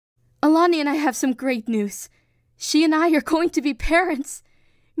Alani and I have some great news. She and I are going to be parents.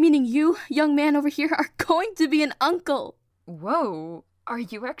 Meaning you, young man over here, are going to be an uncle. Whoa, are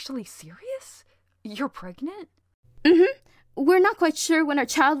you actually serious? You're pregnant? Mm-hmm. We're not quite sure when our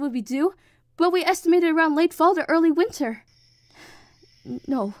child will be due, but we estimated around late fall to early winter.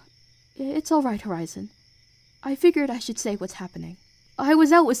 No, it's all right, Horizon. I figured I should say what's happening. I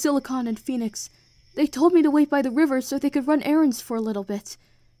was out with Silicon and Phoenix. They told me to wait by the river so they could run errands for a little bit.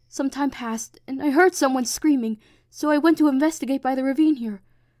 Some time passed, and I heard someone screaming, so I went to investigate by the ravine here.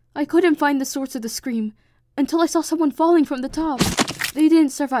 I couldn't find the source of the scream, until I saw someone falling from the top. They didn't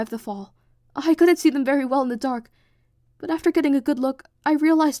survive the fall. I couldn't see them very well in the dark, but after getting a good look, I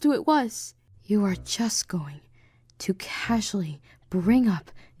realized who it was. You are just going to casually bring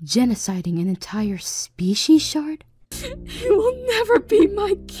up genociding an entire species, Shard? You will never be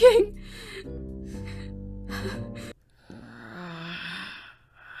my king!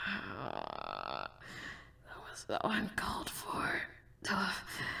 That was so uncalled for.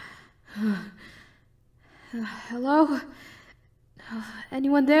 Hello?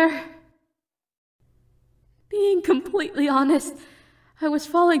 Anyone there? Being completely honest, I was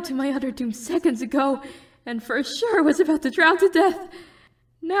falling to my utter doom seconds ago, and for sure was about to drown to death.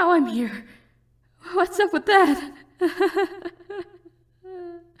 Now I'm here. What's up with that?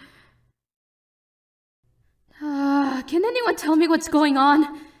 Can anyone tell me what's going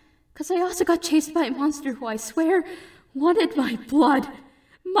on? 'Cause I also got chased by a monster who I swear wanted my blood.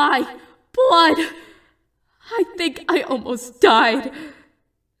 My blood! I think I almost died.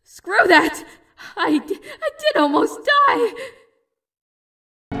 Screw that! I did almost die!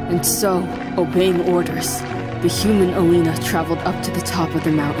 And so, obeying orders, the human Alina traveled up to the top of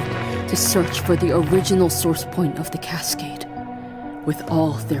the mountain to search for the original source point of the cascade. With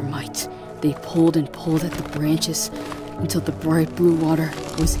all their might, they pulled and pulled at the branches until the bright blue water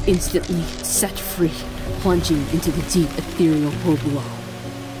was instantly set free, plunging into the deep ethereal pool below.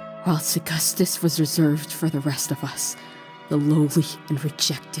 Whilst Augustus was reserved for the rest of us, the lowly and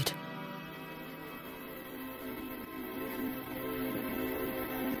rejected.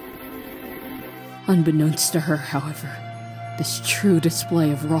 Unbeknownst to her, however, this true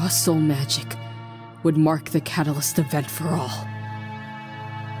display of raw soul magic would mark the catalyst event for all.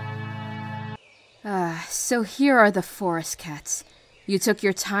 So here are the forest cats. You took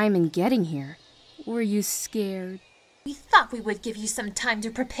your time in getting here. Were you scared? We thought we would give you some time to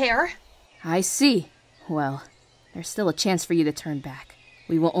prepare. I see. Well, there's still a chance for you to turn back.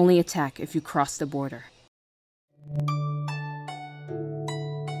 We will only attack if you cross the border.